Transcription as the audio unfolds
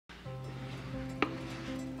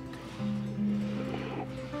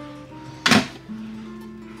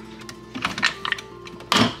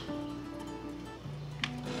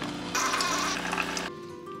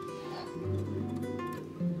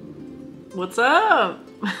What's up?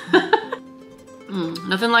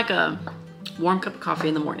 Nothing like a warm cup of coffee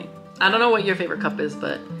in the morning. I don't know what your favorite cup is,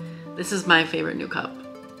 but this is my favorite new cup.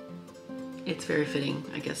 It's very fitting,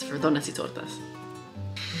 I guess, for donas y tortas.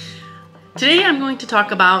 Today I'm going to talk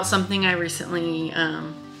about something I recently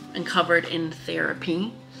uncovered in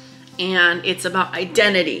therapy, and it's about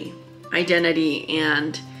identity. Identity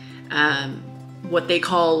and what they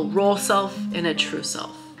call role self and a true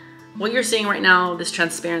self. What you're seeing right now, this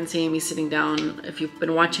transparency, me sitting down, if you've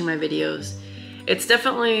been watching my videos, it's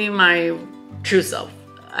definitely my true self.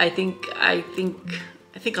 I think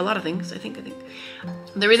a lot of things. I think.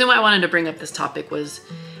 The reason why I wanted to bring up this topic was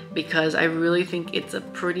because I really think it's a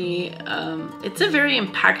pretty, it's a very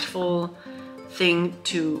impactful thing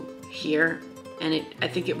to hear, and I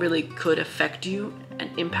think it really could affect you and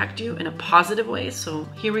impact you in a positive way. So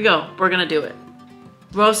here we go. We're gonna do it.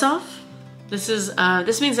 Role self.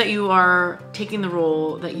 This means that you are taking the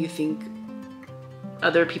role that you think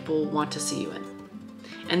other people want to see you in.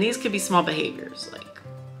 And these could be small behaviors, like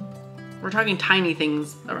we're talking tiny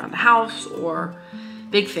things around the house or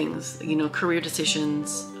big things, you know, career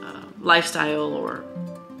decisions, lifestyle, or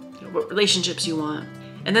what relationships you want.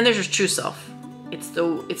 And then there's your true self.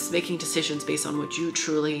 It's making decisions based on what you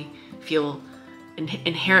truly feel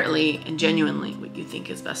inherently and genuinely what you think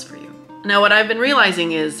is best for you. Now, what I've been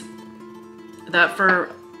realizing is that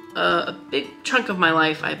for a big chunk of my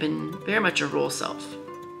life, I've been very much a role self.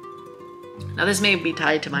 Now, this may be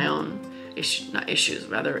tied to my own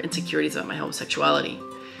insecurities about my homosexuality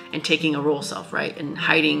and taking a role self, right? And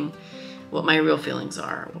hiding what my real feelings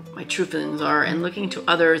are, what my true feelings are, and looking to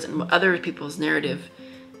others and other people's narrative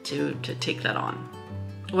to take that on.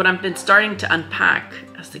 What I've been starting to unpack,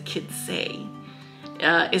 as the kids say,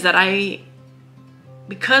 is that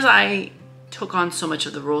because I took on so much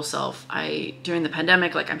of the role self, during the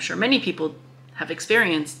pandemic, like I'm sure many people have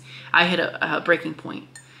experienced, I hit a breaking point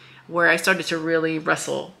where I started to really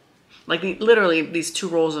wrestle. Like literally these two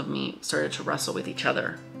roles of me started to wrestle with each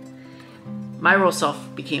other. My role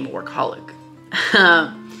self became a workaholic,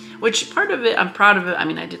 which part of it, I'm proud of it. I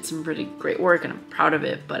mean, I did some really great work and I'm proud of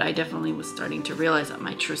it, but I definitely was starting to realize that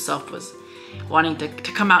my true self was wanting to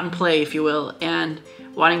come out and play, if you will, and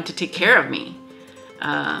wanting to take care of me.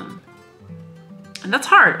 And that's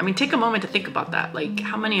hard. I mean, take a moment to think about that. Like,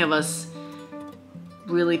 how many of us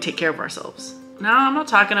really take care of ourselves? No, I'm not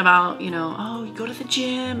talking about, you know, oh, you go to the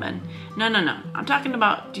gym and no. I'm talking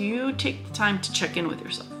about, do you take the time to check in with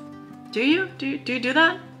yourself? Do you do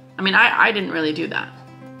that? I mean, I didn't really do that.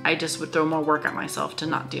 I just would throw more work at myself to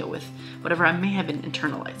not deal with whatever I may have been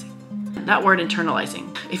internalizing. That word,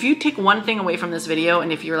 internalizing. If you take one thing away from this video,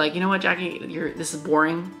 and if you're like, you know what, Jackie, this is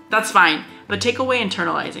boring, that's fine. But take away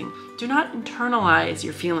internalizing. Do not internalize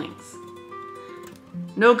your feelings.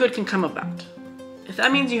 No good can come of that. If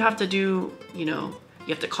that means you have to do, you know, you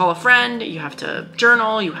have to call a friend, you have to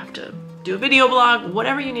journal, you have to do a video blog,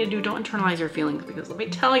 whatever you need to do, don't internalize your feelings, because let me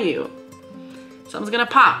tell you, something's gonna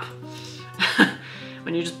pop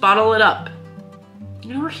when you just bottle it up.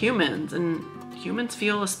 You know, we're humans, and humans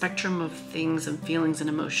feel a spectrum of things and feelings and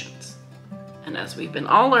emotions. And as we've been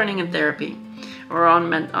all learning in therapy or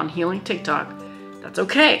on Healing TikTok, that's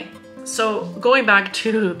okay. So going back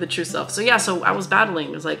to the true self. So yeah, so I was battling.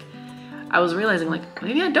 It was like, I was realizing like,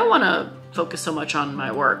 maybe I don't want to focus so much on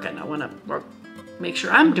my work, and I want to make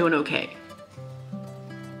sure I'm doing okay.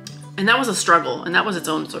 And that was a struggle, and that was its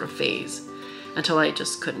own sort of phase until I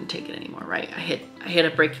just couldn't take it anymore, right? I hit a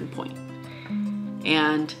breaking point.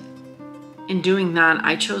 And in doing that,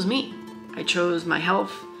 I chose me. I chose my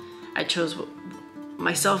health. I chose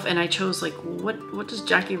myself, and I chose like, what does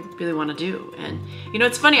Jackie really want to do? And you know,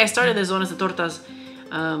 it's funny, I started the Donas y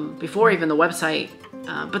Tortas before even the website,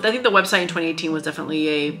 but I think the website in 2018 was definitely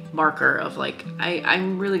a marker of like,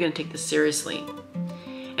 I'm really gonna take this seriously.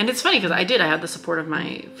 And it's funny because I had the support of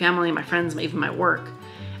my family, my friends, even my work.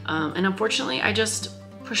 And unfortunately, I just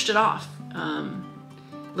pushed it off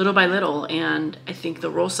little by little. And I think the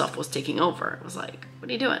role self was taking over. It was like, what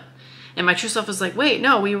are you doing? And my true self was like, wait,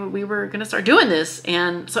 no, we were going to start doing this.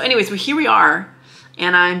 And so anyways, here we are,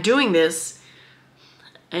 and I'm doing this,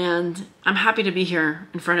 and I'm happy to be here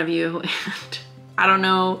in front of you. And I don't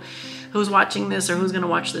know who's watching this or who's going to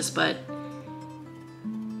watch this, but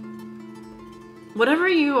whatever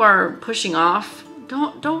you are pushing off,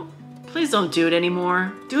 please don't do it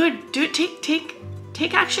anymore. Do it,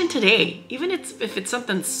 take action today. Even if it's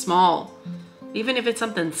something small, even if it's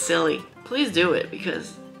something silly, please do it.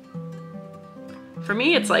 Because for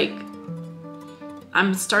me, it's like,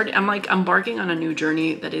 I'm embarking on a new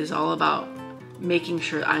journey that is all about making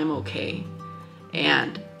sure I'm okay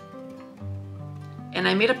and And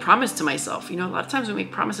I made a promise to myself. You know, a lot of times we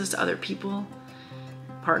make promises to other people,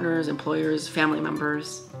 partners, employers, family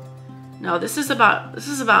members. No, this is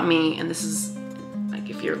about me, and this is, like,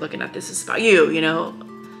 if you're looking at this, it's about you, you know.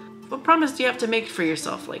 What promise do you have to make for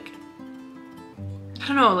yourself? Like, I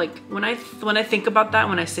don't know, like, when I think about that,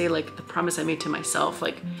 when I say, like, the promise I made to myself,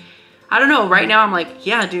 like, I don't know, right now I'm like,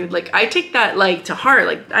 yeah, dude, like, I take that, like, to heart.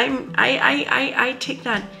 Like, I take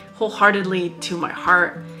that wholeheartedly to my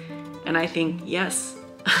heart, and I think, yes,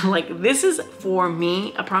 like, this is for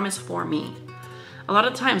me, a promise for me. A lot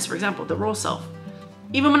of times, for example, the role self.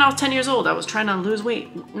 Even when I was 10 years old, I was trying to lose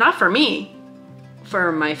weight. Not for me,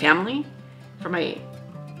 for my family, for my,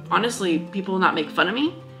 honestly, people not make fun of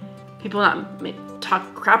me, people not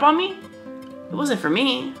talk crap on me. It wasn't for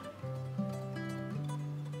me.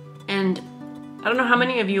 And I don't know how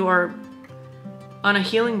many of you are on a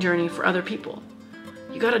healing journey for other people.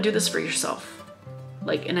 You got to do this for yourself.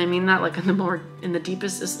 Like, and I mean that like in the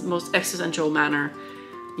deepest, most existential manner.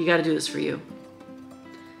 You got to do this for you.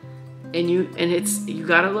 And you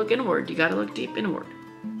got to look inward. You got to look deep inward.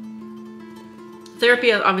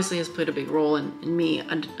 Therapy obviously has played a big role in me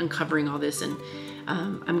uncovering all this, and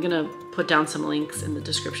I'm gonna put down some links in the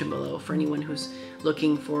description below for anyone who's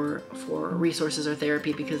looking for resources or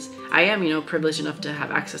therapy, because I am, you know, privileged enough to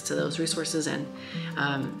have access to those resources, and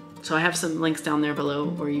so I have some links down there below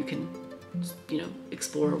where you can, you know,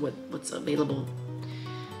 explore what's available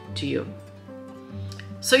to you.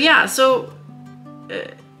 So yeah,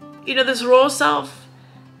 you know, this role self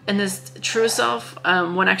and this true self,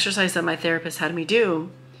 one exercise that my therapist had me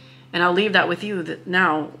do, and I'll leave that with you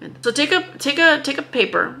now. So take a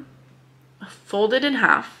paper, fold it in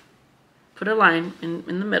half, put a line in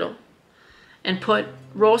the middle, and put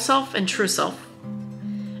role self and true self.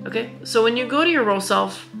 Okay, so when you go to your role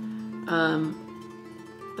self,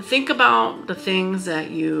 think about the things that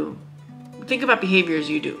think about behaviors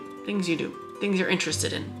you do, things you're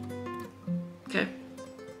interested in. Okay,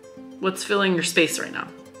 what's filling your space right now?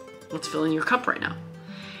 What's filling your cup right now?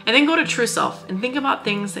 And then go to true self and think about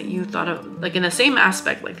things that you thought of, like in the same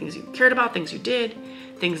aspect, like things you cared about, things you did,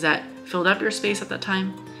 things that filled up your space at that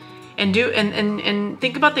time. And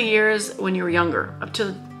think about the years when you were younger, up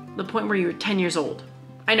to the point where you were 10 years old.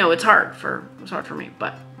 I know it's hard for me,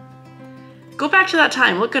 but go back to that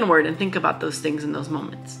time, look inward, and think about those things in those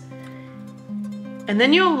moments. And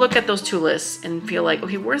then you'll look at those two lists and feel like,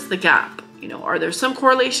 okay, where's the gap? You know, are there some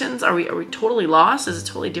correlations? Are we totally lost? Is it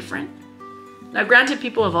totally different? Now, granted,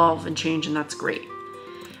 people evolve and change, and that's great.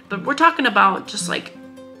 But we're talking about just like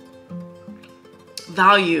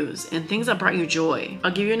values and things that brought you joy.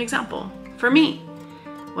 I'll give you an example. For me,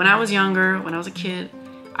 when I was younger, when I was a kid,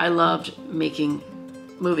 I loved making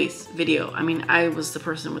movies, video. I mean, I was the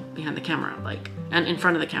person behind the camera, and in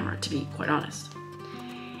front of the camera, to be quite honest.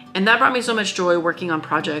 And that brought me so much joy working on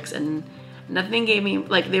projects, and nothing gave me,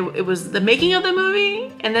 it was the making of the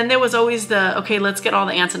movie, and then there was always okay, let's get all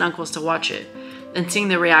the aunts and uncles to watch it, and seeing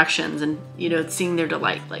their reactions, and, you know, seeing their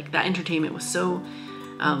delight. Like, that entertainment was so,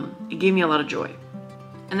 it gave me a lot of joy.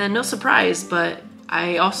 And then, no surprise, but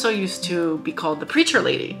I also used to be called the preacher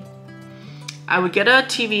lady. I would get a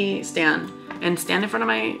TV stand and stand in front of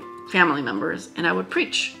my family members, and I would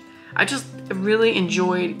preach. I just really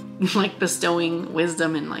enjoyed, like, bestowing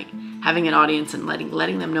wisdom and, like, having an audience and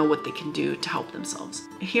letting them know what they can do to help themselves.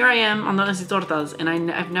 Here I am on Donas y Tortas, and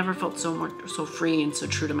I've never felt so free and so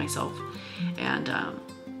true to myself. And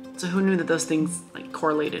so who knew that those things, like,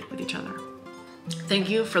 correlated with each other? Thank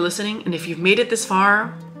you for listening, and if you've made it this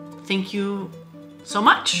far, thank you so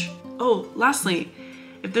much. Oh, lastly,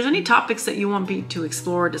 if there's any topics that you want me to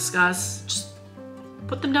explore or discuss, just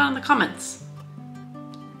put them down in the comments.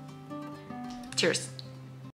 Cheers.